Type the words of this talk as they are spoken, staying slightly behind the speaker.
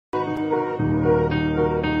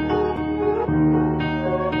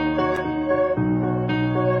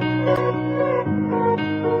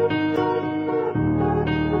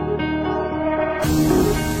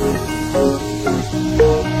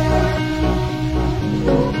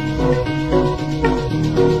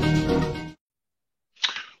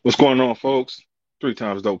What's going on, folks? Three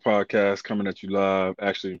Times Dope podcast coming at you live.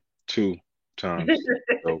 Actually, two times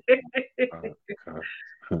dope.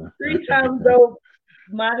 Three times dope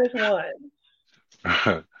minus one.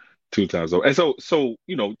 Two times dope. And so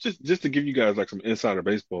just to give you guys like some insider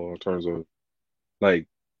baseball in terms of like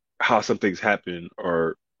how some things happen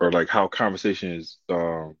or like how conversations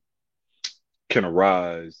can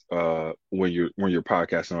arise when you're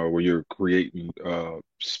podcasting or when you're creating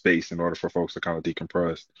space in order for folks to kind of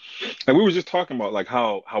decompress. And we were just talking about like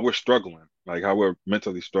how we're struggling, like how we're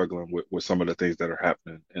mentally struggling with some of the things that are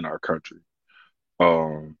happening in our country.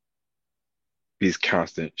 Um, these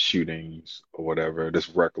constant shootings or whatever, this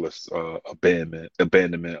reckless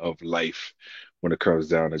abandonment of life when it comes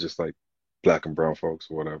down to just like black and brown folks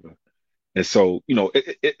or whatever. And so,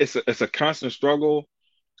 it's a constant struggle.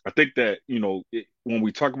 I think that, when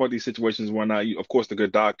we talk about these situations and whatnot, of course, the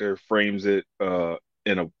good doctor frames it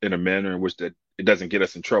in a manner in which that it doesn't get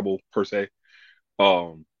us in trouble per se.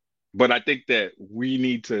 Um, but I think that we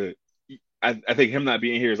need to. I think him not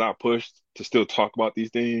being here is our push to still talk about these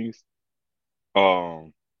things.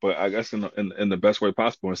 But I guess in the best way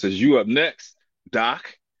possible. And says you up next,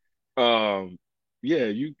 Doc. Um, yeah,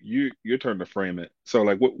 your turn to frame it. So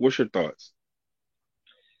like, what's your thoughts?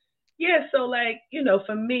 Yeah, so like,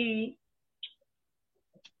 for me,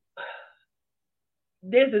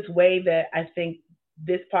 there's this way that I think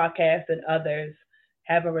this podcast and others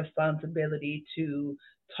have a responsibility to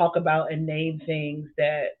talk about and name things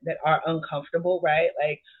that are uncomfortable, right?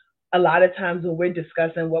 Like a lot of times when we're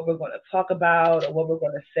discussing what we're going to talk about or what we're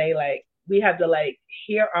going to say, like we have to like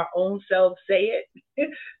hear our own selves say it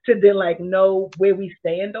to then like know where we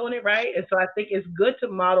stand on it, right? And so I think it's good to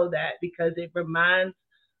model that because it reminds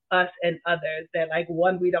us and others that like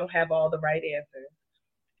one, we don't have all the right answers,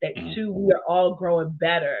 that Mhm. two, we are all growing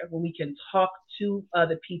better when we can talk to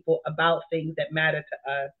other people about things that matter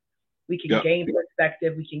to us. We can Yep. gain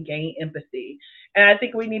perspective, we can gain empathy. And I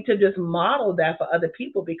think we need to just model that for other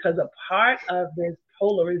people because a part of this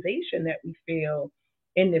polarization that we feel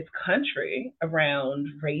in this country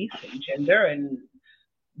around race and gender and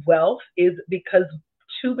wealth is because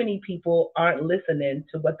too many people aren't listening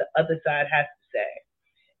to what the other side has to say.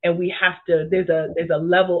 And we have to there's a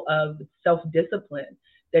level of self-discipline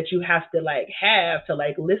that you have to like have to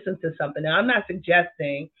like listen to something. Now I'm not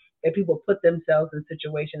suggesting that people put themselves in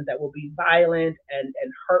situations that will be violent and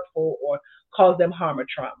hurtful or cause them harm or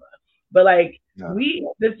trauma. But like Yeah.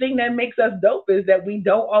 the thing that makes us dope is that we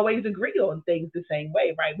don't always agree on things the same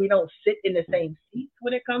way, right? We don't sit in the same seats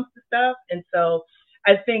when it comes to stuff. And so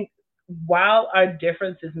I think while our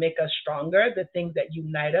differences make us stronger, the things that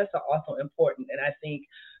unite us are also important. And I think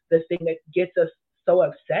the thing that gets us so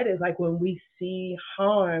upset is like when we see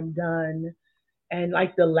harm done and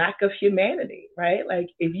like the lack of humanity, right? Like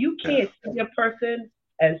if you Yeah. can't see a person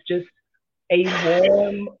as just a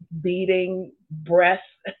warm, beating breast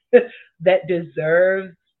that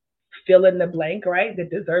deserves fill in the blank, right? That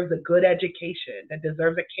deserves a good education, that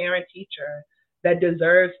deserves a caring teacher, that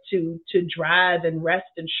deserves to drive and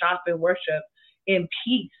rest and shop and worship in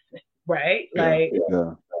peace, right? Yeah. Like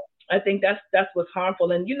Yeah. I think that's what's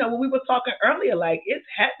harmful. And when we were talking earlier, like it's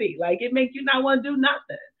heavy, like it makes you not want to do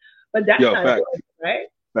nothing. But that's Yo, not facts. good, right?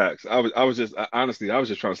 Facts. Honestly, I was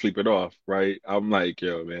just trying to sleep it off, right? I'm like,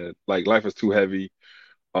 yo, man, like life is too heavy.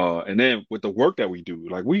 And then with the work that we do,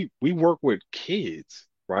 like we work with kids,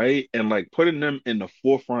 right? And like putting them in the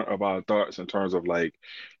forefront of our thoughts in terms of like,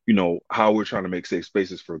 how we're trying to make safe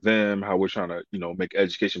spaces for them, how we're trying to, make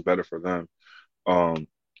education better for them. Um,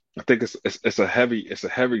 I think it's a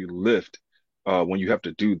heavy lift when you have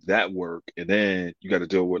to do that work, and then you got to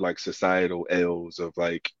deal with like societal ills of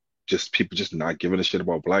like just people just not giving a shit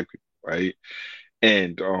about black people, right?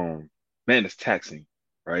 And man, it's taxing,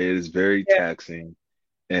 right? It is very Yeah, taxing.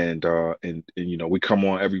 And we come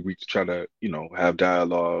on every week to try to have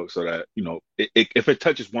dialogue so that if it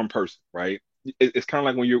touches one person, right? It's kind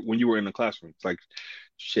of like when you were in the classroom. It's like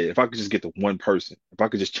shit. If I could just get to one person, if I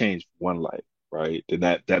could just change one life, right? Then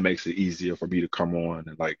that makes it easier for me to come on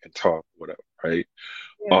and like and talk, whatever, right?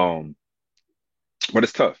 yeah. Um, but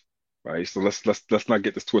it's tough, right? So let's not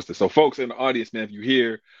get this twisted. So folks in the audience, man, if you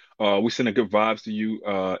hear, we sending good vibes to you.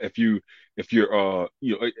 If you're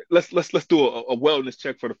let's do a wellness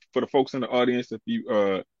check for the folks in the audience. If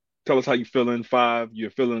you tell us how you feeling. 5,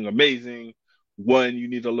 you're feeling amazing. 1, you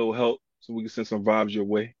need a little help, so we can send some vibes your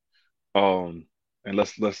way. Um, and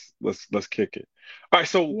let's kick it. All right,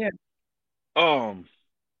 so Yeah. um,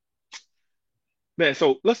 man,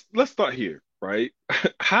 so let's start here, right?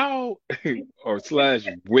 How or slash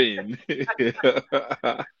when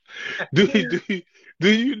do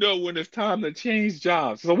do you know when it's time to change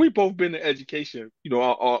jobs? So we both been in education,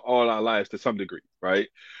 all our lives to some degree, right?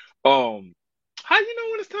 Um, how you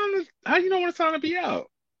know when it's time to how you know when it's time to be out?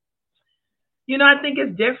 I think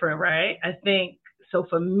it's different, right? I think so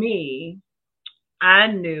for me, I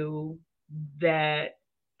knew that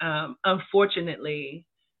unfortunately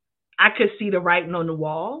I could see the writing on the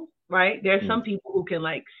wall, right? There's some Mm, people who can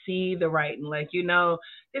like see the writing, like,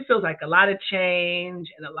 it feels like a lot of change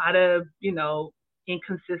and a lot of,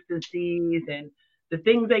 inconsistencies and the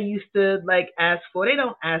things they used to like ask for, they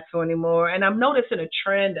don't ask for anymore. And I'm noticing a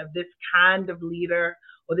trend of this kind of leader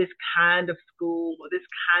or this kind of school or this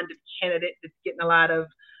kind of candidate that's getting a lot of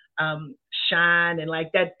um, shine and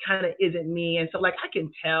like that kind of isn't me. And so like I can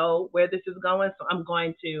tell where this is going. So I'm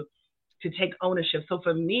going to take ownership. So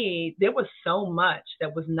for me, there was so much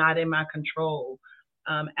that was not in my control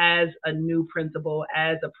as a new principal,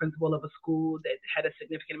 as a principal of a school that had a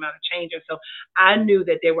significant amount of change. And so I knew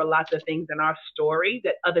that there were lots of things in our story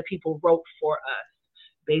that other people wrote for us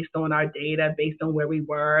based on our data, based on where we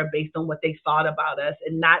were, based on what they thought about us,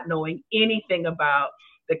 and not knowing anything about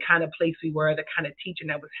the kind of place we were, the kind of teaching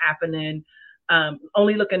that was happening,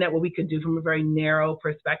 only looking at what we could do from a very narrow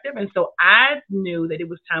perspective. And so I knew that it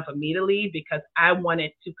was time for me to leave because I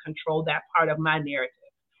wanted to control that part of my narrative.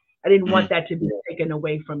 I didn't want mm, that to be taken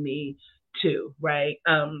away from me too, right?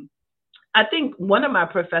 I think one of my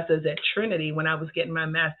professors at Trinity, when I was getting my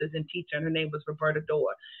master's in teaching, her name was Roberta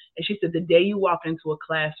Dorr. And she said, the day you walk into a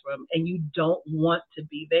classroom and you don't want to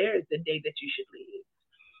be there is the day that you should leave.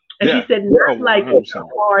 And she yeah. said, Oh, not like it's a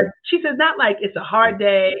 100%. hard, she said, not like it's a Mm, hard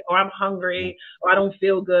day or I'm mm, hungry or I don't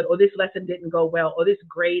feel good or this lesson didn't go well or this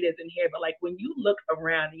grade isn't here. But like when you look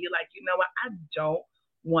around and you're like, you know what, I don't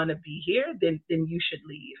want to be here, then you should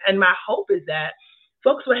leave. And my hope is that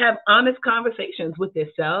folks will have honest conversations with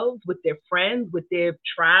themselves, with their friends, with their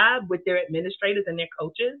tribe, with their administrators and their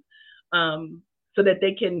coaches, so that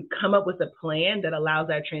they can come up with a plan that allows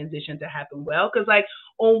that transition to happen well. Because, like,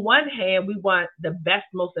 on one hand, we want the best,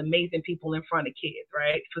 most amazing people in front of kids,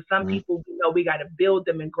 right? For some mm, people, we know we got to build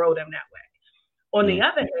them and grow them that way. On the mm.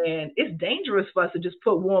 other hand, it's dangerous for us to just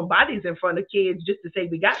put warm bodies in front of kids just to say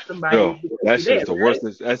we got somebody Yo, because we're that's there, just the right? worst.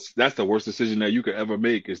 That's the worst decision that you could ever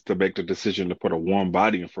make is to make the decision to put a warm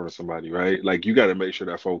body in front of somebody, right? Like you got to make sure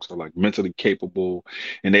that folks are like mentally capable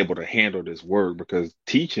and able to handle this work because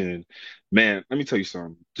teaching, man, let me tell you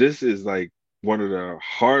something. This is like one of the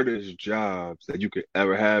hardest jobs that you could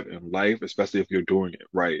ever have in life, especially if you're doing it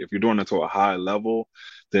right. If you're doing it to a high level,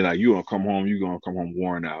 then like you're gonna come home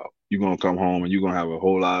worn out. You're gonna come home and you're gonna have a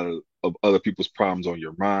whole lot of other people's problems on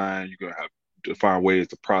your mind. You're gonna have to find ways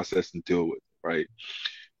to process and deal with it, right?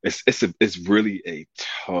 It's really a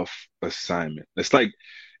tough assignment. It's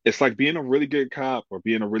like being a really good cop or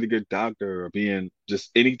being a really good doctor or being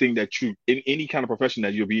just anything that you in any kind of profession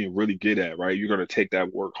that you're being really good at, right? You're gonna take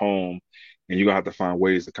that work home and you're gonna have to find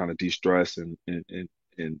ways to kind of de-stress and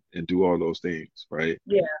do all those things, right?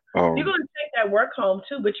 Yeah. You're Um, going to take that work home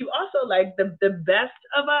too, but you also like the best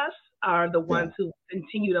of us are the yeah. ones who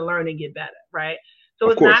continue to learn and get better, right? So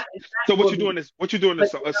Of it's course. not it's So not going to be, what you're doing but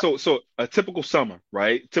is so a typical summer,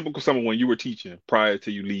 right? Typical summer when you were teaching prior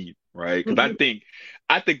to you leave, right? Because mhm.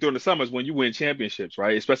 I think during the summers when you win championships,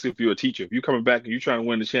 right? Especially if you're a teacher, if you're coming back and you're trying to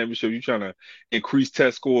win the championship, you're trying to increase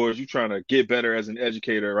test scores, you're trying to get better as an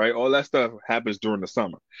educator, right? All that stuff happens during the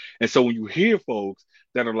summer. And so when you hear folks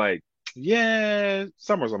that are like, yeah,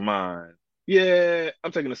 summers are mine. Yeah,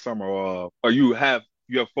 I'm taking the summer off. Or you have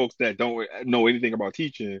folks that don't know anything about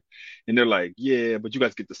teaching and they're like, yeah, but you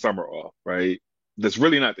guys get the summer off, right? That's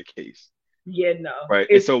really not the case, Yeah, no, right?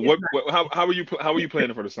 And so it's not. how are you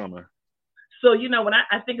planning for the summer? So, when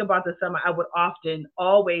I think about the summer, I would often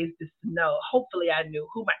always just know, hopefully I knew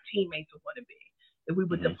who my teammates were going to be. If we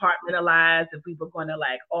would Hmm. departmentalize, if we were going to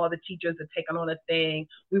like all the teachers are taking on a thing,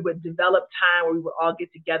 we would develop time where we would all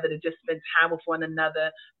get together to just spend time with one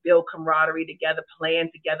another, build camaraderie together, plan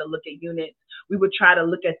together, look at units. We would try to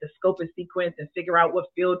look at the scope and sequence and figure out what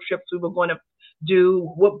field trips we were going to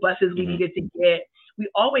do, what buses we Hmm. needed to get. We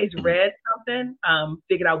always Hmm. read something,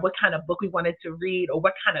 figured out what kind of book we wanted to read or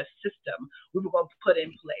what kind of system we were going to put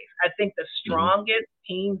in place. I think the Hmm. strongest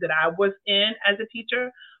teams that I was in as a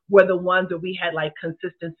teacher were the ones that we had like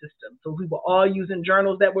consistent systems. So we were all using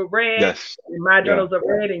journals that were red, Yes. and my Yeah. journals are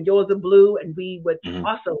red and yours are blue. And we would Hmm.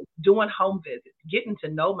 also doing home visits, getting to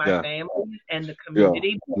know my Yeah. families and the Yeah.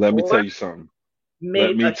 community Let me tell before you something.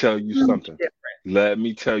 Let made me a tell you huge something. difference. Let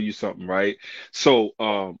me tell you something, right? So,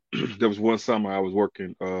 there was one summer I was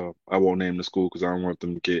working. I won't name the school because I don't want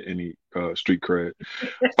them to get any street cred.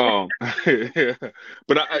 Um,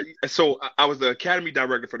 but I was the academy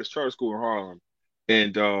director for this charter school in Harlem,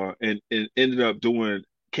 and ended up doing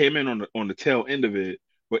came in on the tail end of it,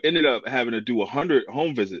 but ended up having to do 100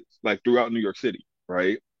 home visits like throughout New York City,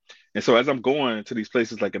 right? And so as I'm going to these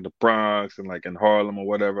places like in the Bronx and like in Harlem or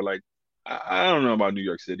whatever, like I don't know about New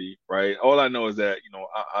York City, right? All I know is that,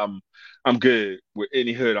 I'm good with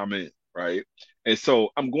any hood I'm in, right? And so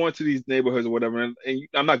I'm going to these neighborhoods or whatever, and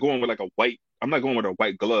I'm not going with like I'm not going with a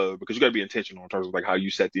white glove because you got to be intentional in terms of like how you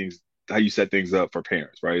set things up for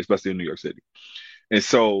parents, right? Especially in New York City. And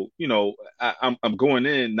so, I'm going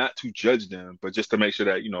in not to judge them, but just to make sure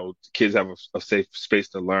that, kids have a safe space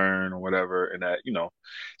to learn or whatever, and that,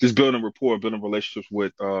 just building rapport, building relationships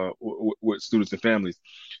with students and families.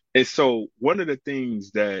 And so one of the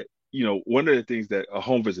things that a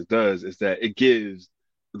home visit does is that it gives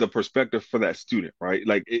the perspective for that student, right?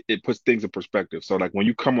 Like it puts things in perspective. So like when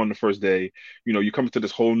you come on the first day, you come into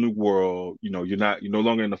this whole new world, you're no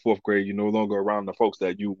longer in the fourth grade, you're no longer around the folks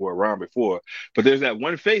that you were around before. But there's that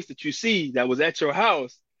one face that you see that was at your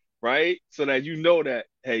house, right? So that you know that,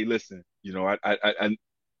 hey, listen,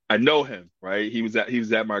 I know him, right? He was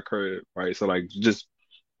at my crib, right? So like just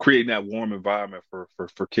creating that warm environment for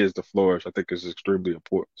kids to flourish, I think is extremely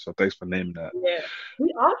important. So thanks for naming that. Yeah.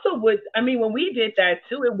 We also would, I mean, when we did that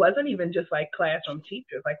too, it wasn't even just like classroom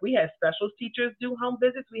teachers. Like we had special teachers do home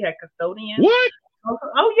visits. We had custodians. What?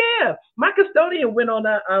 Oh yeah, my custodian went on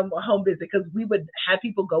a home visit because we would have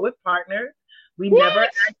people go with partners. We never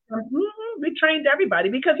What? asked them. We trained everybody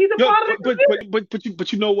because he's a Yo, part of the community.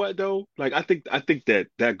 but you know what though? Like I think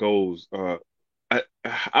that goes. I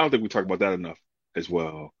don't think we talk about that enough as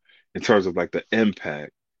well in terms of like the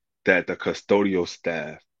impact that the custodial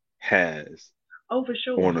staff has Oh, for on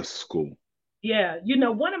sure. a school. Yeah,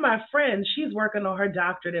 one of my friends, she's working on her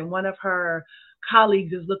doctorate, and one of her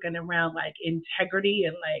colleagues is looking around like integrity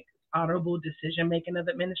and like honorable decision making of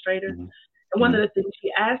administrators. Hmm. And one Hmm. of the things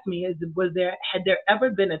she asked me is, had there ever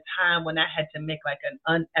been a time when I had to make like an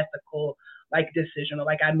unethical like decision, or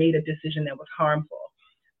like I made a decision that was harmful?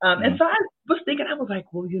 And Hmm. so I was thinking, I was like,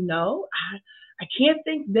 well, I can't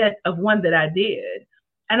think that of one that I did.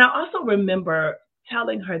 And I also remember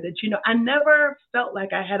telling her that, I never felt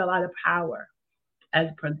like I had a lot of power as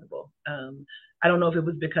principal. I don't know if it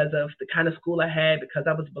was because of the kind of school I had, because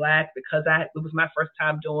I was black, because it was my first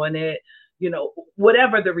time doing it,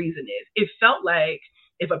 whatever the reason is. It felt like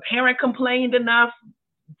if a parent complained enough,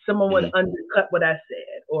 someone would Hmm. undercut what I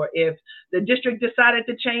said. Or if the district decided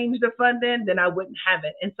to change the funding, then I wouldn't have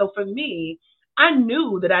it. And so for me, I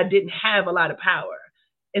knew that I didn't have a lot of power.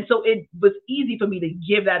 And so it was easy for me to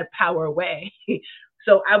give that power away.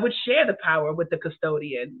 So I would share the power with the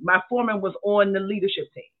custodian. My foreman was on the leadership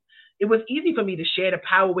team. It was easy for me to share the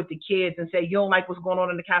power with the kids and say, you don't like what's going on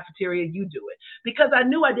in the cafeteria, you do it. Because I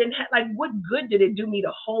knew I didn't have, like, what good did it do me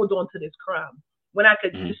to hold on to this crumb when I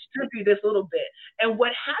could Hmm. distribute this little bit? And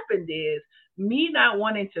what happened is me not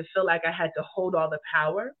wanting to feel like I had to hold all the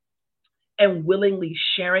power and willingly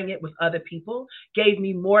sharing it with other people gave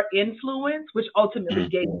me more influence, which ultimately Hmm.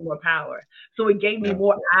 gave me more power. So it gave me Yeah.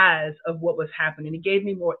 more eyes of what was happening. It gave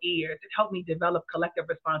me more ears. It helped me develop collective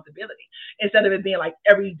responsibility instead of it being like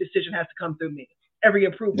every decision has to come through me, every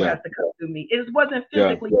approval Yeah. has to come through me. It wasn't Yeah.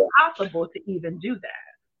 physically possible to even do that.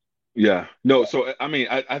 Yeah, no. So I mean,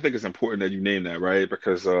 I think it's important that you name that, right?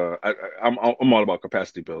 Because I'm all about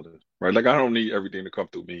capacity building, right? Like I don't need everything to come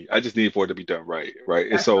through me. I just need for it to be done right, right?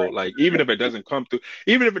 And That's so right. like even if it doesn't come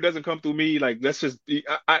through me, like let's just be.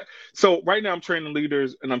 So right now I'm training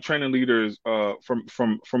leaders, and I'm training leaders from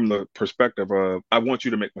the perspective of I want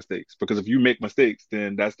you to make mistakes because if you make mistakes,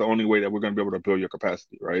 then that's the only way that we're going to be able to build your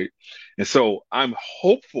capacity, right? And so I'm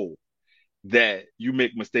hopeful that you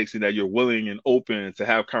make mistakes and that you're willing and open to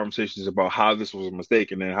have conversations about how this was a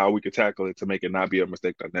mistake and then how we could tackle it to make it not be a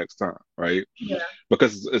mistake the next time, right? Yeah.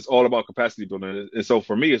 Because it's all about capacity building. And so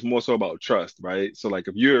for me, it's more so about trust, right? So like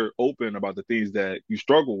if you're open about the things that you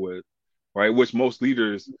struggle with, right, which most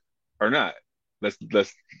leaders are not. Let's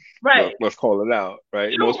let's Right. let's call it out,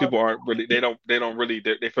 right? Most Sure. people aren't really they don't really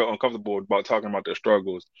they feel uncomfortable about talking about their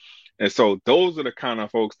struggles. And so those are the kind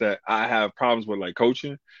of folks that I have problems with like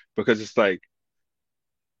coaching because it's like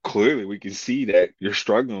clearly we can see that you're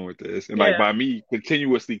struggling with this. And like Yeah. by me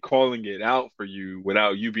continuously calling it out for you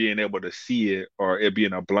without you being able to see it or it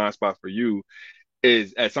being a blind spot for you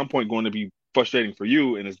is at some point going to be frustrating for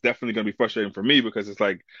you. And it's definitely going to be frustrating for me because it's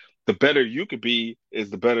like the better you could be is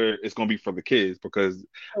the better it's going to be for the kids because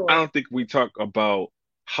I Sure. don't think we talk about.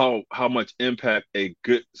 how much impact a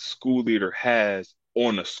good school leader has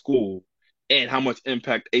on a school and how much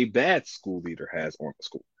impact a bad school leader has on a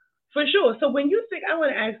school. For sure. So when you think, I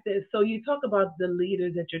want to ask this. So you talk about the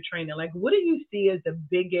leaders that you're training. Like, what do you see as the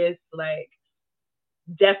biggest like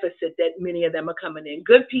deficit that many of them are coming in?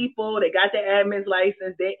 Good people, they got their admin's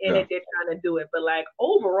license, they're in Yeah. it, they're trying to do it. But like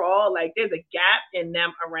overall, like there's a gap in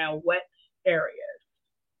them around what areas?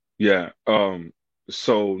 Yeah.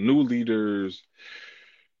 So new leaders,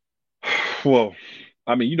 well,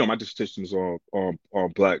 I mean, my dissertation is on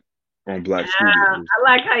black school Ah, leaders.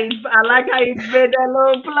 I like how you made that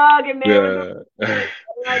little plug in there with the Yeah.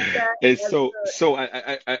 I like that. And That's so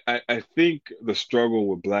I think the struggle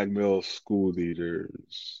with black male school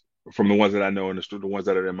leaders, from the ones that I know and the ones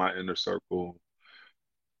that are in my inner circle,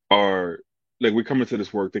 are like we come into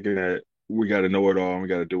this work thinking that we got to know it all and we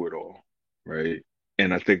got to do it all, right?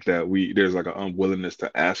 And I think that there's like an unwillingness to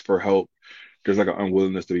ask for help. There's like an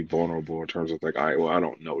unwillingness to be vulnerable in terms of like, all right, well, I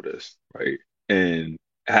don't know this, right? And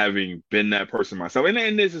having been that person myself, and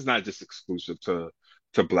this is not just exclusive to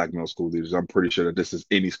black male school leaders. I'm pretty sure that this is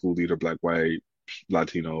any school leader, black, white,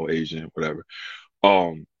 Latino, Asian, whatever.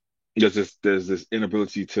 Um, there's this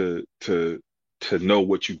inability to know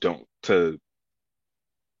what you don't, to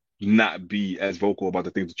not be as vocal about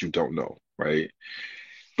the things that you don't know, right?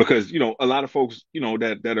 Because a lot of folks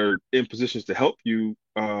that are in positions to help you,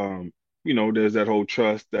 there's that whole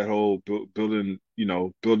trust, that whole building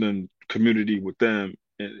community with them,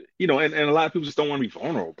 and a lot of people just don't want to be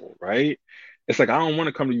vulnerable, right? It's like I don't want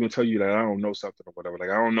to come to you and tell you that I don't know something or whatever.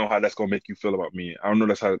 Like I don't know how that's gonna make you feel about me. I don't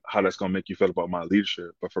know how that's gonna make you feel about my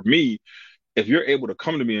leadership. But for me, if you're able to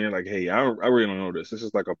come to me and like, hey, I really don't know this. This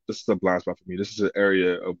is a blind spot for me. This is an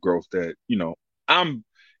area of growth that, I'm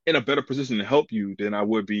in a better position to help you than I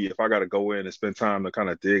would be if I got to go in and spend time to kind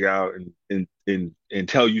of dig out and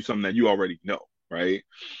tell you something that you already know, right? I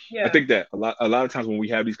yeah. think that a lot of times when we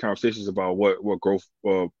have these conversations about what growth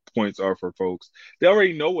points are for folks, they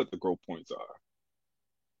already know what the growth points are.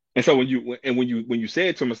 And so when you say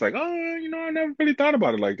it to them, it's like, oh, I never really thought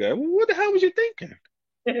about it like that. Well, what the hell was you thinking?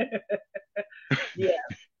 Yeah,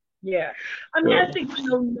 yeah. I mean, Yeah. I think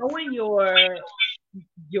knowing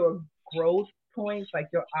your growth points, like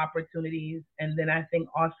your opportunities, and then I think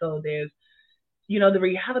also there's the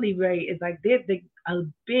reality rate is like a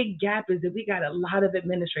big gap is that we got a lot of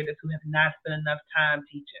administrators who have not spent enough time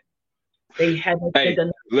teaching. They haven't spent Hey,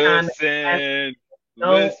 enough time in class, listen,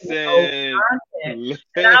 no listen, content. And listen.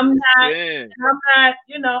 I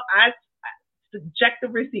check the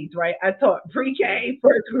receipts, right? I taught pre-K,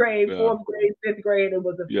 first grade, Yeah, fourth grade, fifth grade. It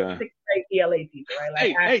was a yeah. sixth grade ELA teacher, right?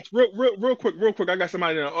 Like Hey, real quick. I got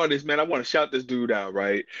somebody in the audience, man. I want to shout this dude out,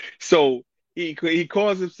 right? So he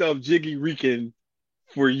calls himself Jiggy Rican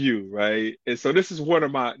for you, right? And so this is one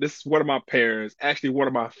of my parents, actually one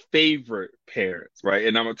of my favorite parents, right?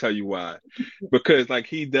 And I'm gonna tell you why. Because like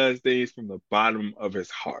he does things from the bottom of his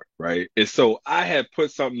heart, right? And so I had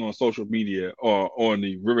put something on social media or on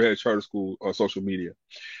the Riverhead Charter School or social media,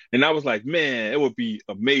 and I was like, man, it would be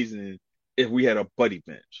amazing if we had a buddy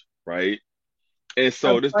bench, right? And a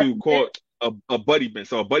so this dude budget. called a buddy bench.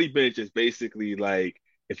 So a buddy bench is basically like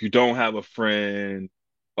if you don't have a friend,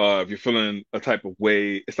 if you're feeling a type of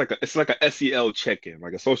way, it's like a SEL check-in,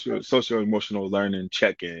 like a social emotional learning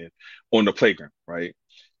check-in on the playground, right?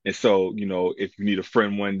 And so, if you need a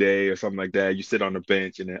friend one day or something like that, you sit on the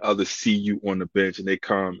bench and then others see you on the bench and they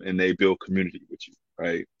come and they build community with you,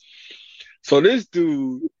 right? So this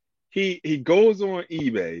dude, he goes on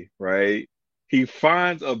eBay, right? He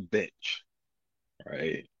finds a bench,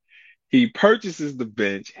 right? He purchases the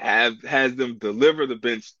bench, has them deliver the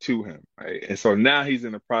bench to him, right? And so now he's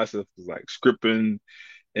in the process of like scripting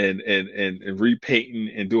and repainting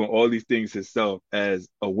and doing all these things himself as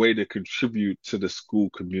a way to contribute to the school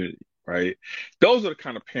community, right? Those are the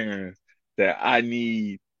kind of parents that I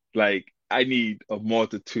need. Like I need a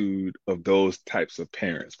multitude of those types of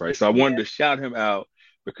parents, right? So I wanted Yeah, to shout him out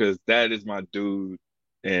because that is my dude,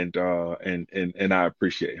 and I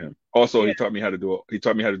appreciate him. Also, yeah. he taught me how to do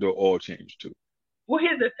an oil change too. Well,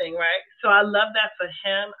 here's the thing, right? So I love that for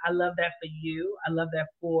him. I love that for you. I love that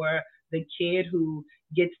for the kid who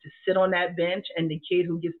gets to sit on that bench and the kid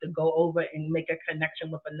who gets to go over and make a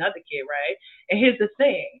connection with another kid, right? And here's the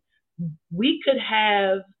thing, we could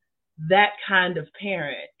have that kind of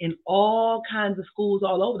parent in all kinds of schools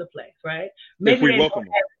all over the place, right? If Maybe we they don't welcome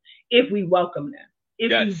them. have, if we welcome them,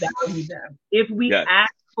 if we Yes. value them, if we Yes.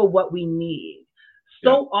 ask for what we need.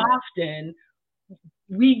 Yeah. So often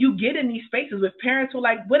you get in these spaces with parents who are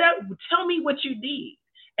like, whatever, tell me what you need.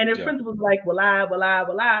 And the Yeah. principal's like, well,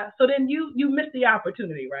 I. So then you miss the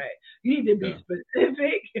opportunity, right? You need to be Yeah.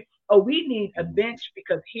 specific oh, we need a Mhm. bench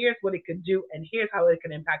because here's what it could do and here's how it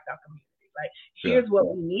can impact our community. Like, Yeah. here's what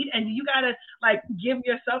we need. And you gotta like give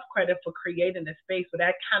yourself credit for creating a space where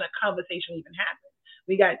that kind of conversation even happens.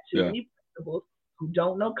 We got too Yeah. many principals who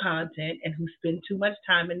don't know content and who spend too much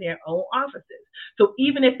time in their own offices. So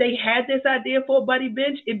even if they had this idea for a buddy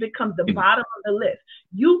bench, it becomes the Mhm. bottom of the list.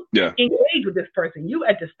 You Yeah. engage with this person. You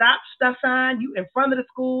at the stop stuff sign, you in front of the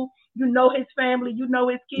school, you know his family, you know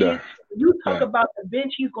his Yeah. kids. You talk Yeah. about the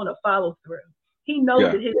bench, he's gonna follow through. He knows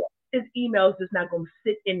Yeah. that his email is just not gonna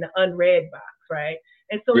sit in the unread box, right?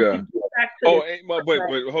 And so to Yeah. get back to Oh, this, like,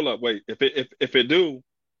 wait, hold up, wait. If it do,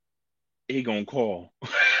 he gonna call.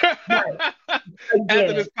 right, After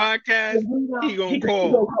again, this podcast, he gonna he gonna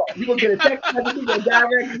call. call. He gonna get a text message. He gonna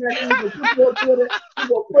direct message. He gonna put you on Twitter. He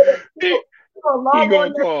gonna put it. he, He gonna he log on gonna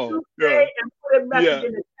next call. Yeah. Tuesday and put a message Yeah.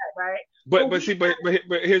 in the chat, right? But But but we see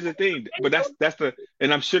but here's the thing. But that's the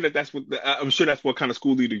and I'm sure I'm sure that's what kind of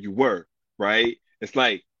school leader you were, right? It's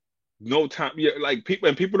like no time. Yeah, like people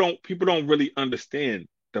don't really understand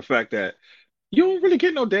the fact that you don't really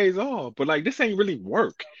get no days off, but like this ain't really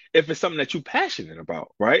work if it's something that you're passionate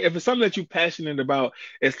about, right? If it's something that you're passionate about,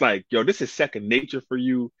 it's like, yo, this is second nature for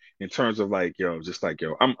you in terms of like, yo, just like,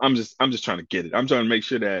 yo, I'm just trying to get it. I'm trying to make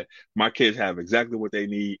sure that my kids have exactly what they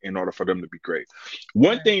need in order for them to be great.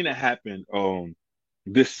 One right, thing that happened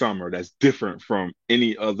this summer that's different from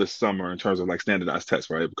any other summer in terms of like standardized tests,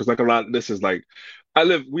 right? Because like a lot of this is like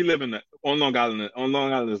we live in on Long Island. On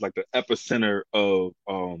Long Island is like the epicenter of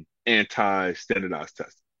anti-standardized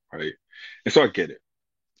testing, right? And so I get it.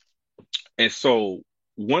 And so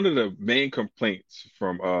one of the main complaints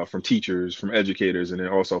from teachers, from educators, and then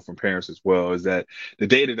also from parents as well is that the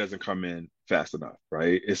data doesn't come in fast enough,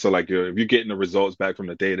 right? And so like if you're getting the results back from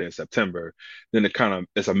the data in September, then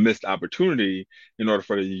it's a missed opportunity in order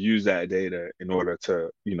for you to use that data in order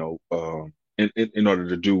to, in order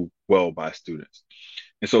to do well by students.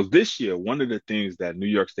 And so this year, one of the things that New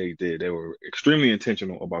York State did, they were extremely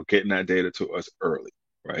intentional about getting that data to us early,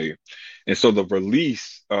 right? And so the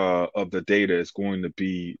release of the data is going to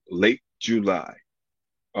be late July,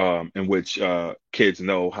 in which kids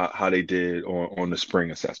know how they did on the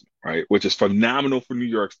spring assessment, right? Which is phenomenal for New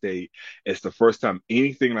York State. It's the first time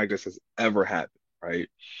anything like this has ever happened, right?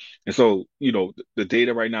 And so, the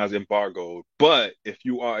data right now is embargoed, but if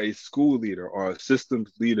you are a school leader or a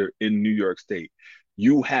systems leader in New York State,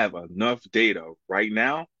 you have enough data right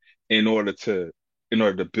now in order to in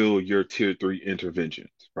order to build your tier 3 interventions,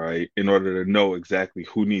 right? In order to know exactly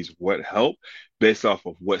who needs what help based off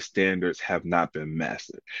of what standards have not been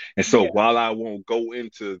mastered. And so yeah, while I won't go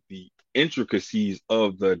into the intricacies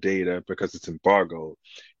of the data because it's embargoed,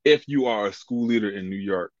 if you are a school leader in New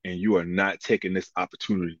York and you are not taking this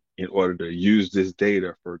opportunity in order to use this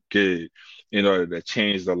data for good, in order to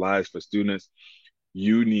change the lives for students,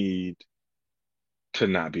 you need to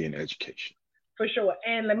not be in education. for sure.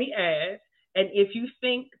 And let me add, and if you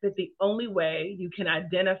think that the only way you can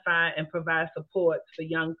identify and provide supports for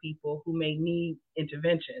young people who may need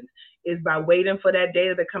interventions is by waiting for that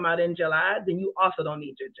data to come out in July, then you also don't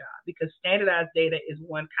need your job because standardized data is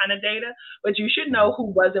one kind of data, but you should know Mhm. who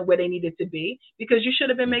wasn't where they needed to be because you should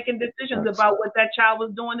have been Mhm. making decisions Facts. about what that child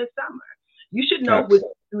was doing this summer. You should know which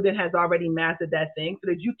Facts. student has already mastered that thing so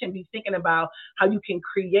that you can be thinking about how you can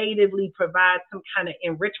creatively provide some kind of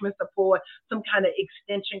enrichment support, some kind of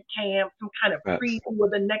extension camp, some kind of Facts. preview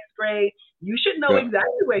of the next grade. You should know Yeah.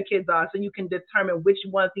 exactly where kids are so you can determine which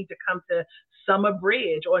ones need to come to Summer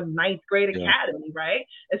Bridge or Ninth Grade Yeah. Academy, right?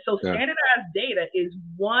 And so Yeah. standardized data is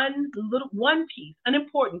one piece, an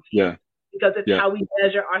important piece, Yeah. because it's Yeah. how we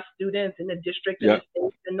measure our students in the district and the Yeah.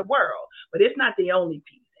 states and the world. But it's not the only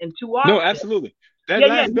piece. And too No, often, absolutely. That yeah,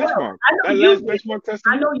 yeah, last no, benchmark, I know that you last get it. benchmark I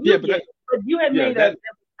testing. know Yeah, you but get that, it. But you had yeah, made a, that,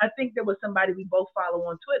 I think there was somebody we both follow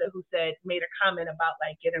on Twitter who made a comment about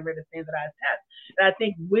like getting rid of standardized tests. And I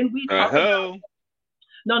think when we the talk about, hell.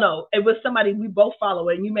 no, it was somebody we both follow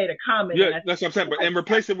and you made a comment Yeah, and I that's what I'm saying. But think, and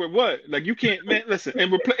replace it with what? Like you can't, man. Listen,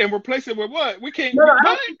 and replace it with what? We can't. no, I What?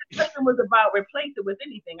 don't think the question was about replace it with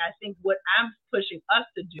anything. I think what I'm pushing us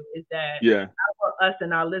to do is that Yeah. I want us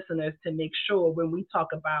and our listeners to make sure when we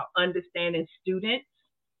talk about understanding students,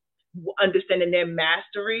 understanding their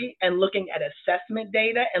mastery and looking at assessment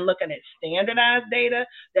data and looking at standardized data,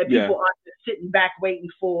 that Yeah. people aren't just sitting back waiting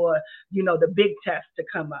for, the big test to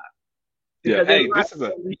come up. Yeah. Because there's Hey, a lot this is of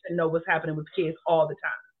a things we should know what's happening with kids all the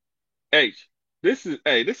time. H. This is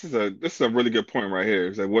a really good point right here.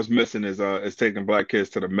 Is that what's missing is taking black kids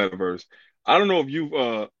to the metaverse. I don't know if you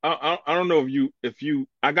I don't know if you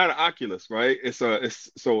I got an Oculus, right? It's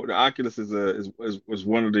so the Oculus is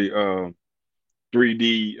one of the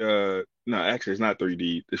 3D no, actually it's not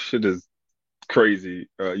 3D. This shit is crazy.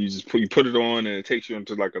 You put it on and it takes you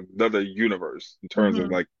into like another universe in terms of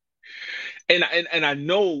Hmm. like, and I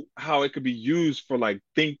know how it could be used for like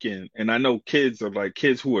thinking, and I know kids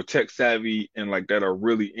who are tech savvy and like that are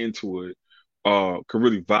really into it, could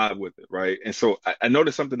really vibe with it, right? And so I know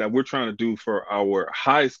that's something that we're trying to do for our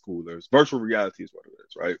high schoolers. Virtual reality is what it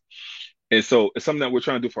is, right? And so it's something that we're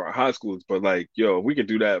trying to do for our high schools, but like, yo, if we could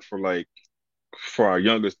do that for our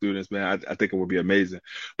younger students, man, I think it would be amazing.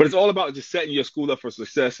 But it's all about just setting your school up for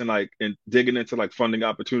success and like and digging into like funding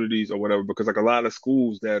opportunities or whatever, because like a lot of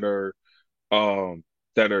schools um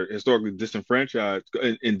that are historically disenfranchised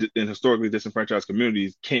in historically disenfranchised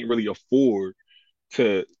communities can't really afford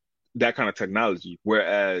to that kind of technology.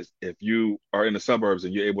 Whereas if you are in the suburbs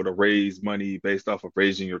and you're able to raise money based off of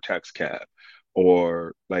raising your tax cap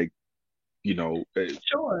or like, you know,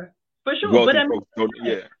 Sure, for sure. But wealthy I mean, folks go,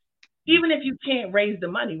 yeah, even if you can't raise the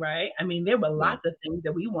money, right? I mean, there were yeah, lots of things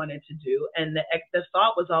that we wanted to do, and the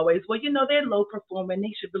thought was always, well, they're low performing,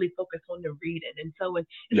 they should really focus on the reading. And so,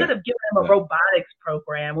 yeah, instead of giving them a yeah, robotics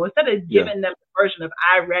program, or instead of yeah, giving them the version of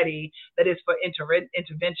iReady that is for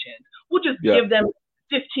interventions, we'll just yeah, give them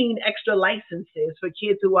 15 extra licenses for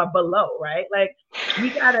kids who are below, right? Like,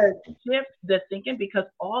 we gotta shift the thinking, because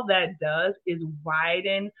all that does is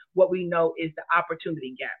widen what we know is the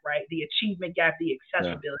opportunity gap, right? The achievement gap, the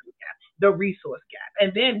yeah, accessibility gap, the resource gap.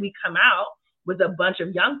 And then we come out with a bunch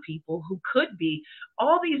of young people who could be,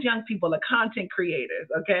 all these young people are content creators,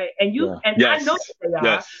 okay? yeah. I know Yes, that they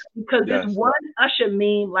are, yes, because this yes. one Usher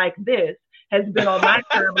meme like this has been on my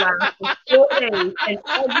timeline for 4 days, and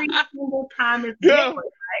every single time it's Yeah,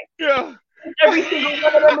 different. yeah, Every single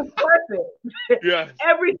one of them is perfect. yes,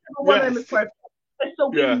 Every single one of them yes, is perfect. And so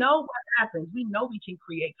we yeah, know what happens. We know we can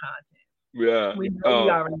create content. yeah. We know we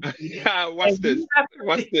are engaging. Watch And this. we have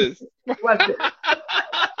Watch to this. what's it?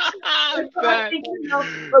 And so I That, think,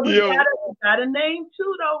 but yo, we gotta name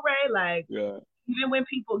too though, Ray. Like, yeah, even when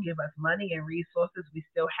people give us money and resources, we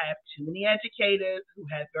still have too many educators who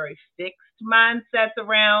have very fixed mindsets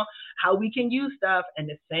around how we can use stuff. And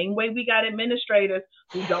the same way we got administrators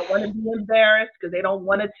who don't want to be embarrassed because they don't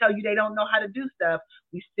want to tell you they don't know how to do stuff,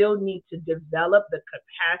 we still need to develop the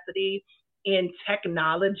capacity in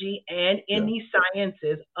technology and in yeah, these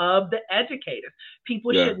sciences of the educators.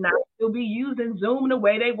 People yeah, should not still be using Zoom the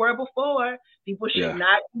way they were before. People should yeah.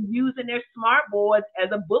 not be using their smart boards as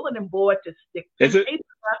a bulletin board to stick Is some it? paper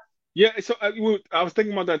up. Yeah. So I was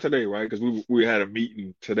thinking about that today, right? Because we had a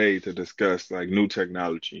meeting today to discuss like new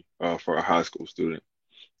technology for a high school student.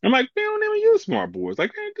 I'm like, they don't even use smart boards.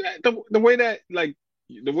 Like the way that like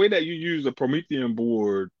the way that you use a Promethean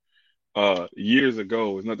board years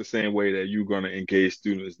ago is not the same way that you're gonna engage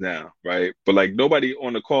students now, right? But like nobody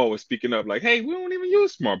on the call was speaking up like, hey, we don't even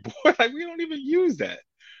use smart board. Like we don't even use that,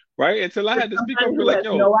 right? Until I But had to speak up somebody and be who like, has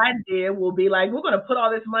yo, no idea will be like, we're going to put all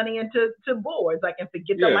this money into boards, like, and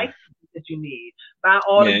forget the yeah, licenses that you need. Buy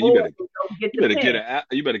all the man, boards and don't get you the better get pen. a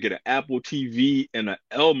you better get an Apple TV and an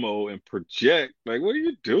Elmo and project. Like, what are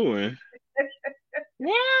you doing?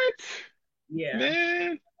 What? Yeah.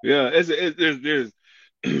 Man. Yeah, there's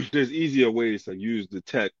there's easier ways to use the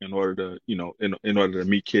tech in order to, in order to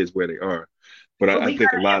meet kids where they are. But But I we got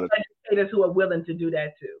think a to lot of have educators who are willing to do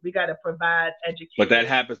that too. We got to provide but educators. that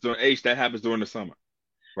happens during the summer,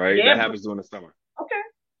 right? Yeah, That happens during the summer. okay.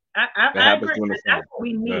 That I happens agree. during the That's summer. what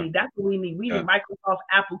we Yeah, need. That's what we need. We need yeah, Microsoft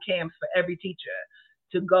Apple Camps for every teacher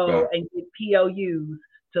to yeah, go and get PLUs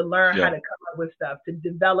to learn how yeah, to come up with stuff, to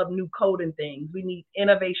develop new coding things. We need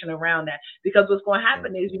innovation around that, because what's going to yeah,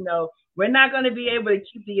 happen is, we're not going to be able to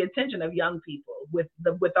keep the attention of young people with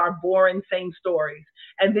our boring same stories,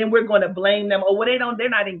 and then we're going to blame them. Oh, well, they're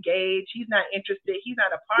not engaged. He's not interested. He's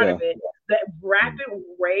not a part of yeah, it. The mm, rapid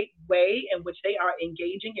rate way in which they are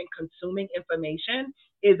engaging and consuming information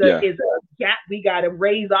is a yeah, is a gap we got to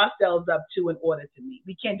raise ourselves up to in order to meet.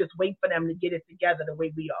 We can't just wait for them to get it together the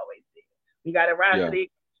way we always did. We got to rise to yeah, the.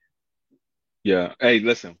 yeah. Hey,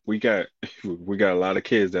 listen, we got we got a lot of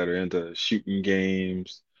kids that are into shooting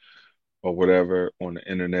games or whatever on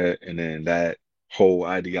the internet, and then that whole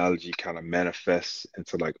ideology kind of manifests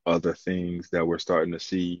into like other things that we're starting to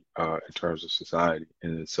see in terms of society.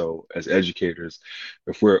 And so, as educators,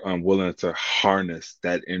 if we're unwilling to harness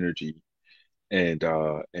that energy and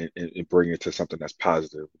bring it to something that's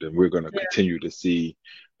positive, then we're going to Yeah, continue to see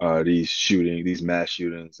these mass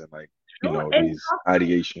shootings, and like sure. And these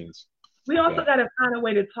ideations. we also Yeah. got to find a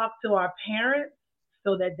way to talk to our parents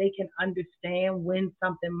so that they can understand when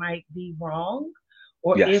something might be wrong,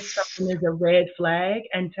 or if Yes. something is a red flag,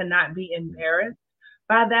 and to not be embarrassed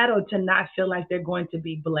by that, or to not feel like they're going to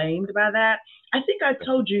be blamed by that. I think I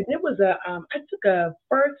told you there was I took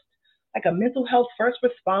a mental health first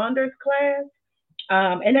responders class,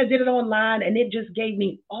 And I did it online, and it just gave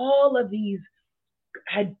me all of these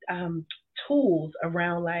had tools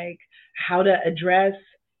around like how to address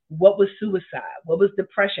what was suicide, what was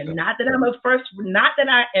depression. Yeah. Not that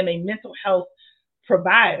I am a mental health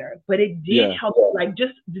provider, but it did Yeah. help, like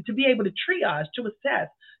just to be able to triage, to assess,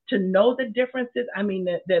 to know the differences. I mean,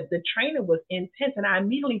 the training was intense, and I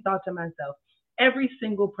immediately thought to myself, every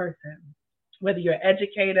single person, whether you're an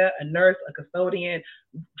educator, a nurse, a custodian,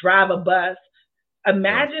 drive a bus, Yeah.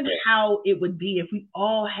 imagine how it would be if we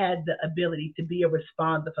all had the ability to be a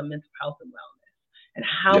responder for mental health and wellness, and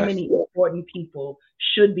how Yes. many important people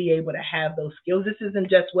should be able to have those skills. This isn't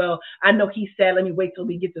just, well, I know he said, let me wait till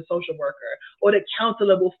we get the social worker, or the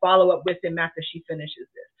counselor will follow up with him after she finishes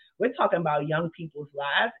this. We're talking about young people's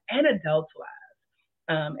lives and adults'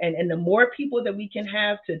 lives. And the more people that we can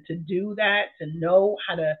have to do that, to know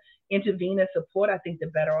how to intervene and support, I think the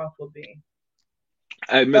better off we'll be.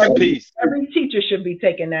 Hey, So Miss Peace. every teacher should be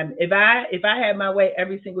taking that. If I had my way,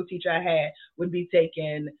 every single teacher I had would be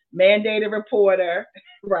taking mandated reporter,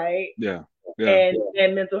 right? Yeah. Yeah.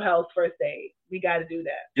 And mental health first aid. We got to do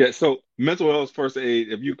that. Yeah. So mental health first aid.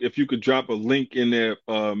 If you could drop a link in there,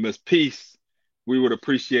 Miss Peace, we would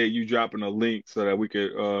appreciate you dropping a link so that we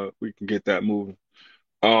can get that moving.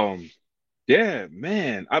 Um. Yeah,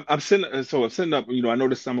 man. I'm setting up, I know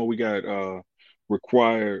this summer we got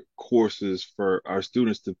required courses for our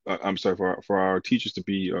students to I'm sorry, for our teachers to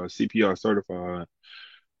be CPR certified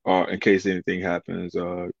in case anything happens,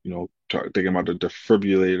 thinking about the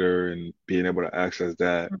defibrillator and being able to access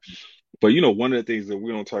that. But one of the things that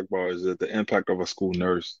we don't talk about is that the impact of a school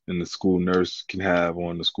nurse and the school nurse can have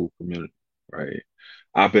on the school community, right?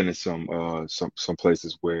 I've been in some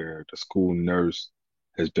places where the school nurse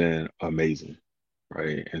has been amazing,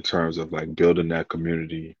 right? In terms of like building that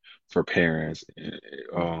community for parents,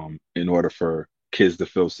 in order for kids to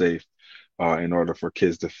feel safe, in order for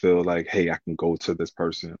kids to feel like, hey, I can go to this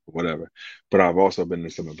person, or whatever. But I've also been in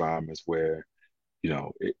some environments where, you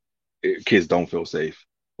know, kids don't feel safe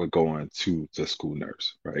with going to the school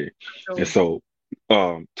nurse, right? And So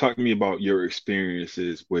so, talk to me about your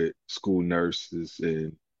experiences with school nurses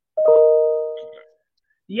and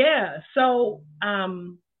yeah,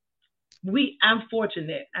 I'm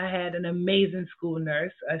fortunate. I had an amazing school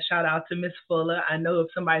nurse. A shout out to Miss Fuller. I know if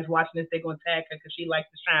somebody's watching this, they're gonna tag her because she likes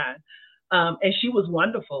to shine. And she was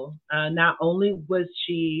wonderful. Not only was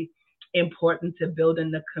she important to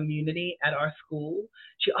building the community at our school,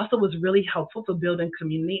 she also was really helpful for building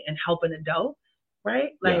community and helping adults,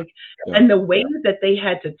 right? yeah, Like, yeah, and the ways that they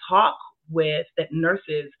had to talk with, that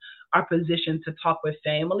nurses are positioned to talk with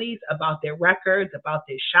families about their records, about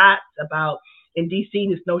their shots, about, in DC,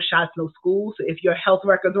 there's no shots, no schools. So if your health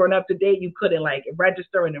records weren't up to date, you couldn't like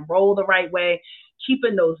register and enroll the right way.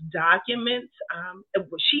 Keeping those documents,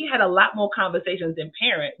 she had a lot more conversations than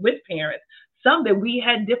parents. Some that we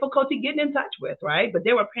had difficulty getting in touch with, right? But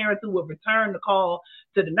there were parents who would return the call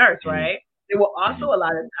to the nurse, hmm right? There were also hmm a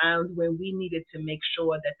lot of times when we needed to make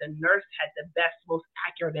sure that the nurse had the best, most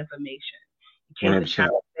accurate information in case the 100%.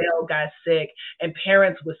 child fell, got sick, and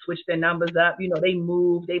parents would switch their numbers up. They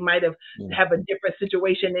moved. They might Yeah. have a different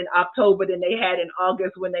situation in October than they had in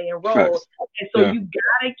August when they enrolled. Facts. And so Yeah. you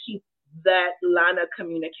gotta keep that line of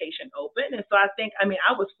communication open. And so I think, I mean,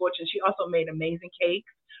 I was fortunate. She also made amazing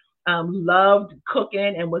cakes. Loved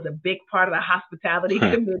cooking and was a big part of the hospitality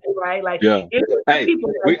community, right? Like Yeah. it was the Hey,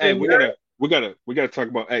 people we like hey the nurse. we gotta talk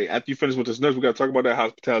about, hey, after you finish with this nurse, we gotta talk about that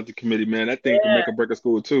hospitality committee, man. That thing can Yeah, make or break a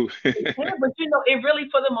school too. yeah, but it really,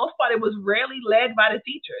 for the most part, it was rarely led by the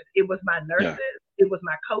teachers. It was my Yeah. nurses, it was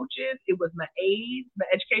my coaches, it was my aides, my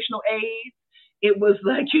educational aides. It was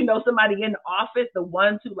like, somebody in the office, the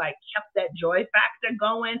ones who like kept that joy factor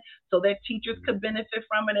going so that teachers Mhm. could benefit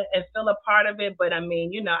from it and feel a part of it. But I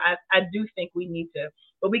mean, I do think we need to,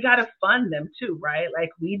 but we got to fund them too, right? Like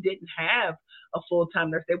we didn't have a full time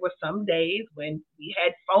nurse. There were some days when we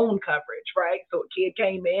had phone coverage, right? So a kid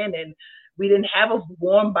came in and we didn't have a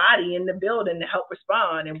warm body in the building to help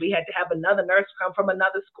respond, and we had to have another nurse come from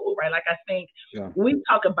another school, right? Like I think Yeah. when we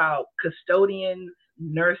talk about custodians,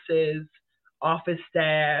 nurses, office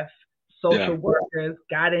staff, social Yeah. workers,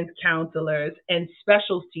 guidance counselors, and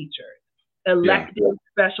special teachers, Yeah. elective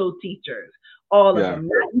special teachers, all of Yeah. them.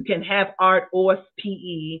 Now you can have art or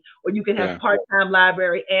PE, or you can have Yeah. part-time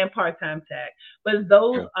library and part-time tech. But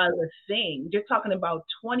those Yeah. are the things. You're talking about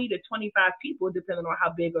 20 to 25 people, depending on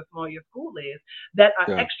how big or small your school is, that are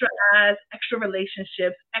Yeah. extra eyes, extra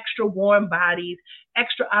relationships, extra warm bodies,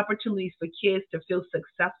 extra opportunities for kids to feel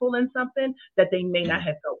successful in something that they may not Mhm.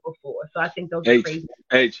 have felt before. So I think those are H, crazy.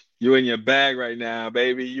 H, you in your bag right now,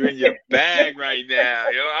 baby. You in your bag right now.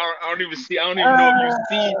 I don't even see. I don't even know if you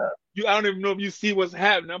see. I don't even know if you see what's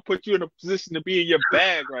happening. I put you in a position to be in your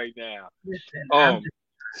bag right now. Listen, I'm Um, just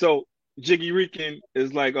so Jiggy Rican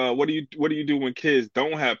is like, what do you do when kids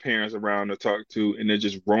don't have parents around to talk to and they're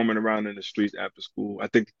just roaming around in the streets after school? I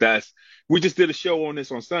think that's we just did a show on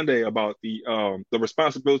this on Sunday about the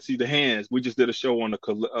responsibility to hands. We just did a show on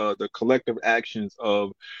the collective actions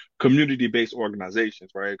of community-based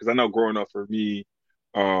organizations, right? Because I know growing up for me,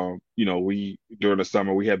 we during the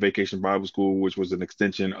summer we had Vacation Bible School, which was an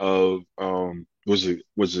extension of an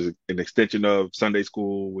extension of Sunday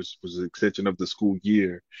school, which was an extension of the school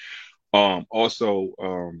year. Also,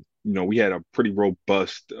 we had a pretty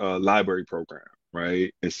robust library program,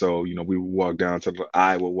 right? And so,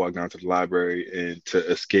 I would walk down to the library and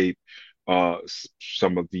to escape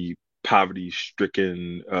some of the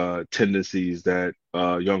poverty-stricken tendencies that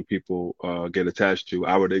young people get attached to.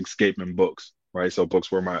 I would escape in books, right? So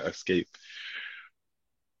books were my escape.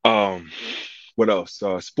 Um, what else?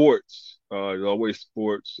 Sports. Always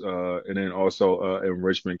sports, and then also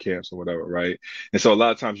enrichment camps or whatever, right? And so a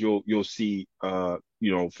lot of times you'll see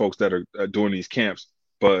folks that are doing these camps,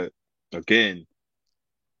 but again,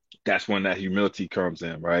 that's when that humility comes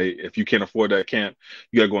in, right? If you can't afford that camp,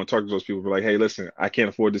 you gotta go and talk to those people. Be like, hey, listen, I can't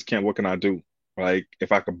afford this camp. What can I do? Like,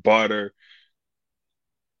 if I could barter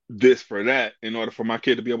this for that in order for my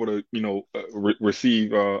kid to be able to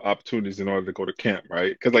receive opportunities in order to go to camp,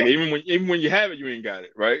 right? Because like even when you have it, you ain't got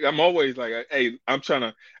it, right? I'm always like, hey,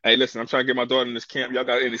 hey, listen, I'm trying to get my daughter in this camp. Y'all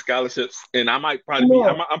got any scholarships? And I might probably be more.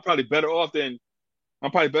 I'm probably better off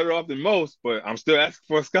than most, but I'm still asking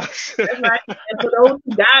for a scholarship. That's right. And for those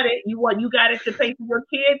who got it, you got it to pay for your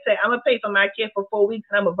kids. Say, I'm gonna pay for my kid for 4 weeks,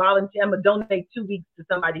 and I'm a volunteer. I'm gonna donate 2 weeks to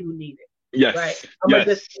somebody who needs it. Right? Yes, I'm gonna just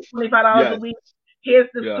yes, $25 a yes, week. Here's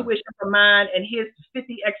the yeah, tuition for mine, and here's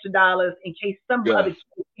 $50 extra in case some yeah, other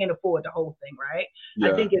kids can't afford the whole thing. Right? I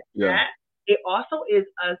yeah, think it's yeah, that. It also is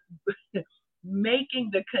us making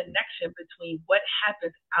the connection between what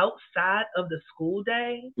happens outside of the school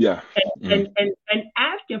day yeah, and mm,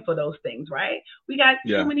 asking for those things, right? We got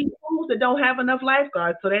too yeah, many schools that don't have enough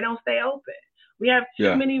lifeguards, so they don't stay open. We have too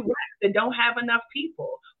yeah, many reps that don't have enough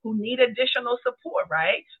people who need additional support,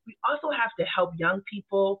 right? We also have to help young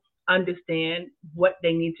people understand what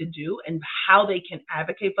they need to do and how they can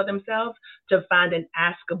advocate for themselves to find an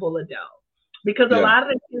askable adult. Because a yeah, lot of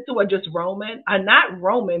the kids who are just roaming are not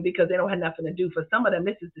roaming because they don't have nothing to do. For some of them,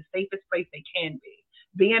 this is the safest place they can be.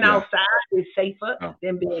 Being yeah. outside is safer Oh.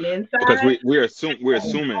 than being Because inside. we're assuming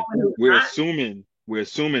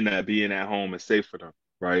that being at home is safe for them,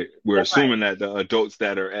 right? We're That's right. assuming that the adults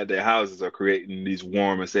that are at their houses are creating these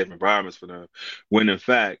warm and safe environments for them, when in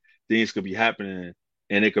fact things could be happening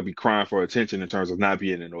and they could be crying for attention in terms of not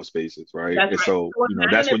being in those spaces, right? That's And right. so, So that's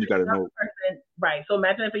imagine if when you a got to young know. person, right? So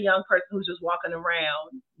imagine if a young person who's just walking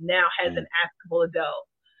around now has an Mm, askable adult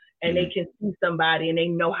and they mm, can see somebody and they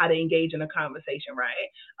know how to engage in a conversation, right?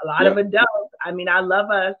 A lot of yeah, adults, I mean, I love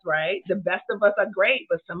us, right? The best of us are great,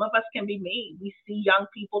 but some of us can be mean. We see young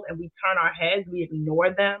people and we turn our heads, we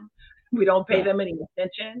ignore them, we don't pay yeah, them any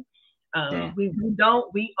attention. yeah,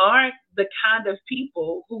 We aren't the kind of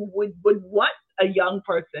people who would want a young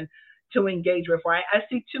person to engage with, right? I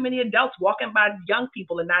see too many adults walking by young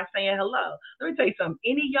people and not saying hello. Let me tell you something.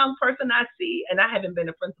 Any young person I see, and I haven't been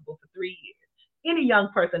a principal for 3 years, any young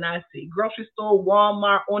person I see, grocery store,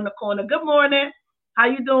 Walmart, on the corner, good morning, how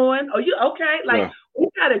you doing? Are you okay? Like, yeah, we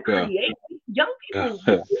gotta yeah, create young yeah, people.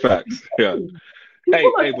 yeah. Facts. Yeah.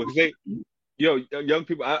 People are Hey, because young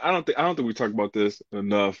people, I don't think we talk about this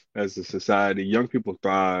enough as a society. Young people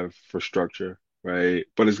thrive for structure, right?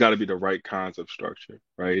 But it's got to be the right kinds of structure,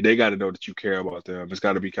 right? They got to know that you care about them. It's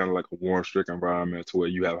got to be kind of like a warm, strict environment to where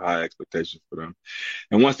you have high expectations for them.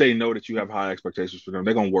 And once they know that you have high expectations for them,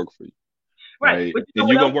 they're gonna work for you, right. right? But you know And what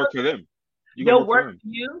you're else? gonna work for them. You're gonna They'll work for work them. for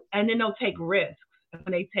you and then they'll take risks. And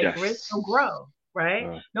when they take risks, they'll Yes. grow, right?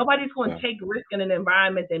 Uh, Nobody's going yeah. to take risk in an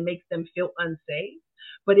environment that makes them feel unsafe.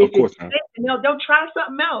 But if Of it's course not. safe, they'll try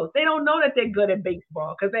something else. They don't know that they're good at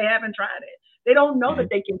baseball because they haven't tried it. They don't know that Mhm.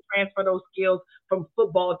 they can transfer those skills from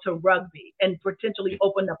football to rugby and potentially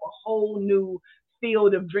open up a whole new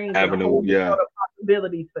field of dreams and a Avenue. whole new Yeah. world of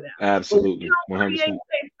possibilities for them. But we Absolutely. don't create 100%.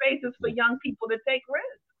 safe spaces for young people to take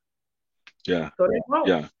risks. Yeah. So they won't.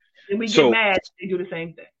 Yeah. And we get So mad if they do the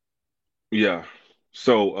same thing. yeah.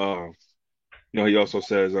 So he also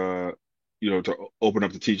says to open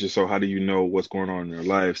up the teacher. So how do you know what's going on in their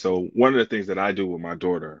life? So one of the things that I do with my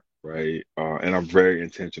daughter, right, and I'm very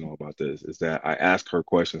intentional about this, is that I ask her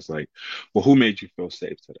questions like, well, who made you feel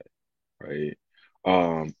safe today?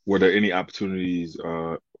 Right? Were there any opportunities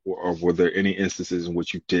or were there any instances in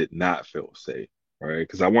which you did not feel safe? Right?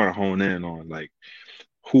 Because I want to hone in on like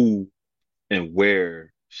who and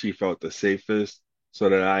where she felt the safest, so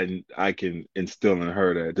that I can instill in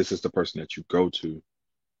her that this is the person that you go to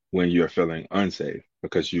when you're feeling unsafe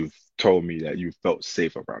because you've told me that you felt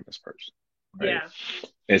safe around this person, right? Yeah,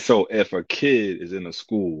 And so if a kid is in a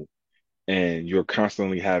school and you're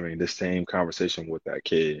constantly having the same conversation with that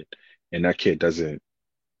kid, and that kid doesn't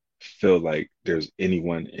feel like there's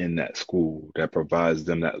anyone in that school that provides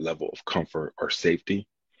them that level of comfort or safety,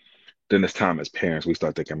 then it's time as parents we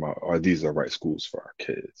start thinking about, are these the right schools for our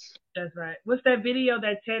kids? that's right. What's that video,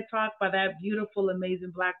 that TED Talk by that beautiful,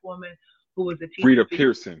 amazing black woman who was a teacher Rita for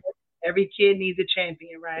years? Pearson, Every kid needs a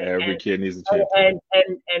champion, right? every And kid needs a champion.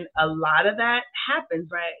 a lot of that happens,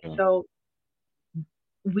 right? Yeah, So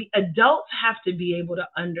we adults have to be able to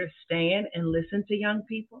understand and listen to young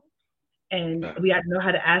people, and yeah, we got to know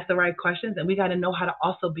how to ask the right questions, and we got to know how to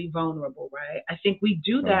also be vulnerable, right? I think we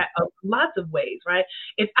do yeah, that lots of ways, right?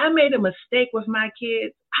 If I made a mistake with my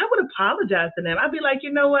kids, I would apologize to them. I'd be like,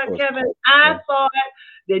 you know of what, course. Kevin, I Yeah, thought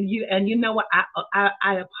that you, and you know what,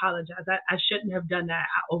 I apologize. I shouldn't have done that.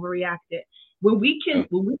 I overreacted. yeah,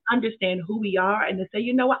 When we understand who we are and to say,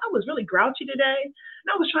 you know what, I was really grouchy today, and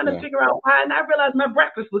I was trying to yeah, figure out why, and I realized my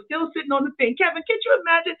breakfast was still sitting on the thing. Kevin, can you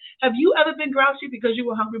imagine? Have you ever been grouchy because you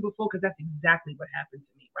were hungry before? Because that's exactly what happened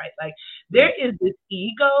to me, right? Like yeah, there is this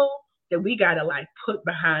ego that we gotta like put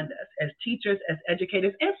behind us as teachers, as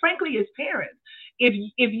educators, and frankly as parents. If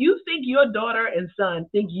you think your daughter and son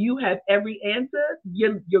think you have every answer,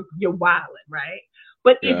 you're wilding, right?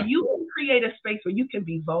 But if yeah. you can create a space where you can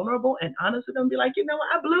be vulnerable and honest with them, be like, you know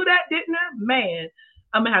what, I blew that, didn't I? Man,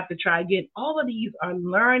 I'm gonna have to try again. All of these are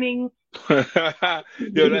learning,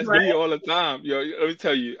 Yo, that's right? me all the time. Yo, let me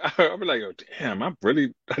tell you, I'll be like, oh, damn, I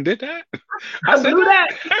did that? I I said blew that.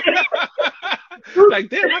 that? Like,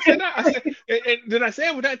 damn, I said that. I said, and did I say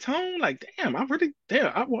it with that tone? Like, damn,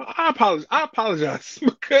 well, I apologize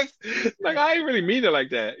because, like, I ain't really mean it like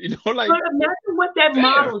that. Like, But imagine what that damn.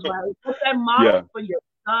 models, right? What that Yeah, models for your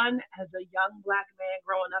son as a young black man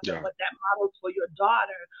growing up, and yeah, what that models for your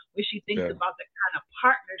daughter when she thinks yeah, about the kind of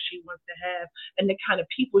partner she wants to have and the kind of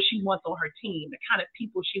people she wants on her team, the kind of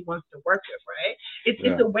people she wants to work with, right? It's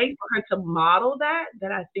yeah, a way for her to model that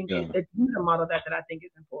I think yeah. that you to model that I think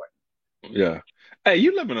is important. Yeah. Hey,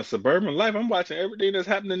 you live in a suburban life. I'm watching everything that's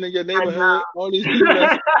happening in your I neighborhood. All these people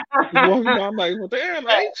that's just know. walking by. I'm like, well, damn,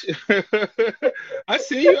 H. I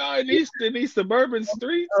see you out in these suburban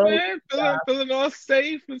streets, Oh, man, feeling all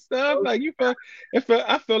safe and stuff. Like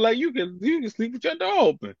I feel like you can sleep with your door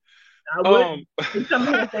open. I would. Um, They come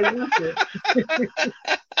here if they want to.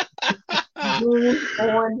 all Move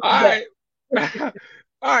on that. right.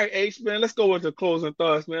 All right, H man, let's go into closing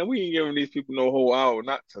thoughts, man. We ain't giving these people no whole hour,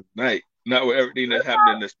 not tonight. Not with everything that's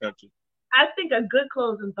happening in this country. I think a good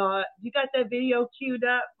closing thought. You got that video queued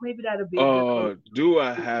up? Maybe that'll be a good closing. Do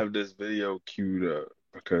I have this video queued up?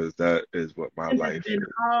 Because that is what my Since it's life been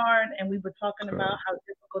is. hard, and we were talking about Uh, how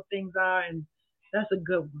difficult things are, and that's a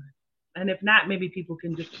good one. And if not, maybe people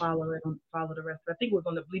can just follow it and follow the rest. I think it was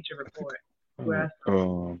on the Bleacher I think. Report where Uh, I saw.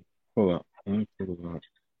 hold on. Let me pull it up.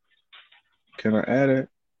 Can I add it?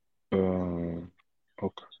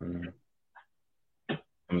 Okay.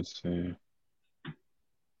 Let me see.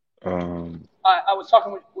 Um, I was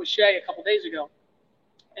talking with Shay a couple days ago,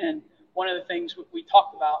 and one of the things we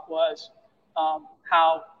talked about was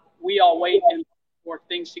how we all wait for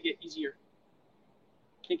things to get easier.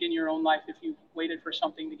 Think in your own life if you waited for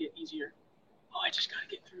something to get easier. Oh, I just got to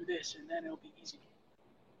get through this, and then it'll be easy.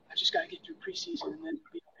 I just got to get through preseason, and then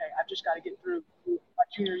it'll be okay. I've just got to get through my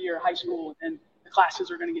junior year of high school, and then the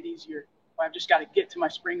classes are going to get easier. Or I've just got to get to my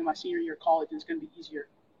spring of my senior year of college, and it's going to be easier.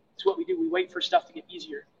 It's what we do. We wait for stuff to get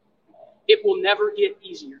easier. It will never get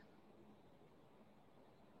easier.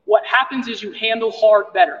 What happens is you handle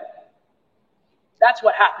hard better. That's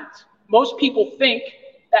what happens. Most people think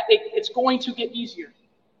that it's going to get easier.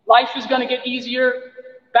 Life is going to get easier.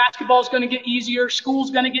 Basketball is going to get easier.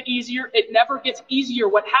 School's going to get easier. It never gets easier.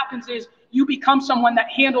 What happens is you become someone that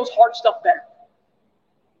handles hard stuff better.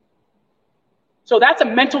 So that's a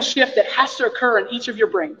mental shift that has to occur in each of your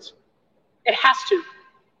brains. It has to.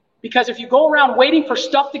 Because if you go around waiting for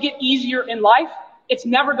stuff to get easier in life, it's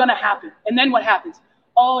never going to happen. And then what happens?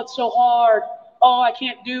 Oh, it's so hard. Oh, I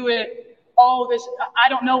can't do it. Oh, I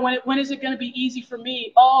don't know when is it going to be easy for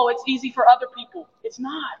me? Oh, it's easy for other people. It's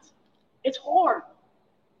not. It's hard.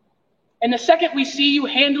 And the second we see you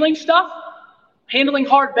handling stuff, handling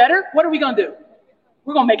hard better, what are we going to do?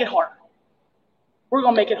 We're going to make it harder. We're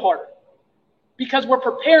going to make it harder. Because we're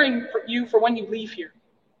preparing for you for when you leave here.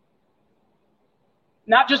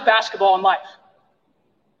 Not just basketball and life.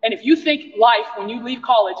 And if you think life, when you leave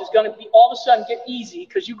college, is going to be all of a sudden get easy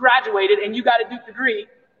because you graduated and you got a degree,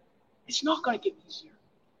 it's not going to get easier.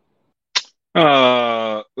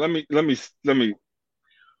 Let me.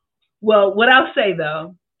 Well, what I'll say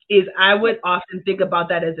though is I would often think about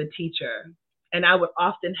that as a teacher. And I would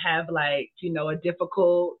often have like, a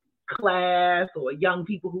difficult class or young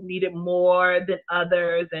people who needed more than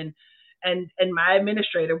others. And my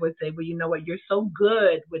administrator would say, well, you know what, you're so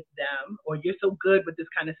good with them, or you're so good with this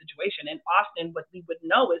kind of situation. And often what we would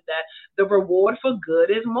know is that the reward for good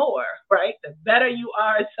is more, right? The better you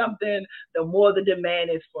are at something, the more the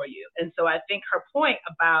demand is for you. And so I think her point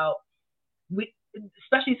about we,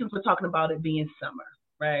 especially since we're talking about it being summer,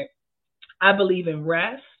 right? I believe in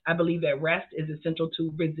rest. I believe that rest is essential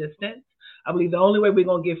to resistance. I believe the only way we're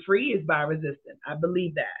going to get free is by resistance. I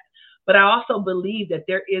believe that. But I also believe that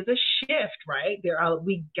there is a shift, right?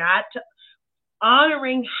 We got to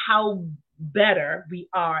honoring how better we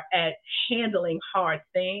are at handling hard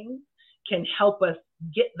things can help us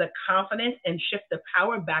get the confidence and shift the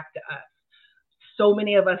power back to us. So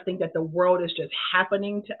many of us think that the world is just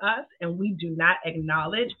happening to us, and we do not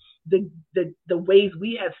acknowledge the ways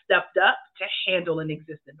we have stepped up to handle and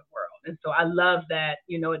exist in the world. And so I love that,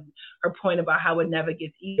 her point about how it never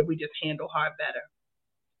gets easier, we just handle hard better.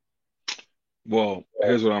 Well,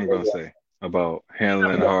 here's what I'm gonna say about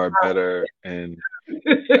handling hard better, and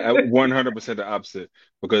 100% the opposite.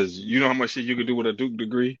 Because you know how much shit you could do with a Duke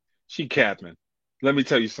degree? She capping. Let me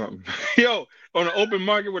tell you something. Yo, on the open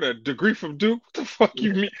market with a degree from Duke, what the fuck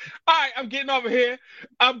you mean? All right, I'm getting over here.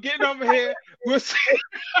 I'm getting over here. We'll see.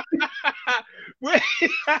 Bye.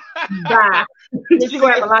 You're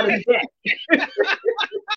gonna have a lot of debt.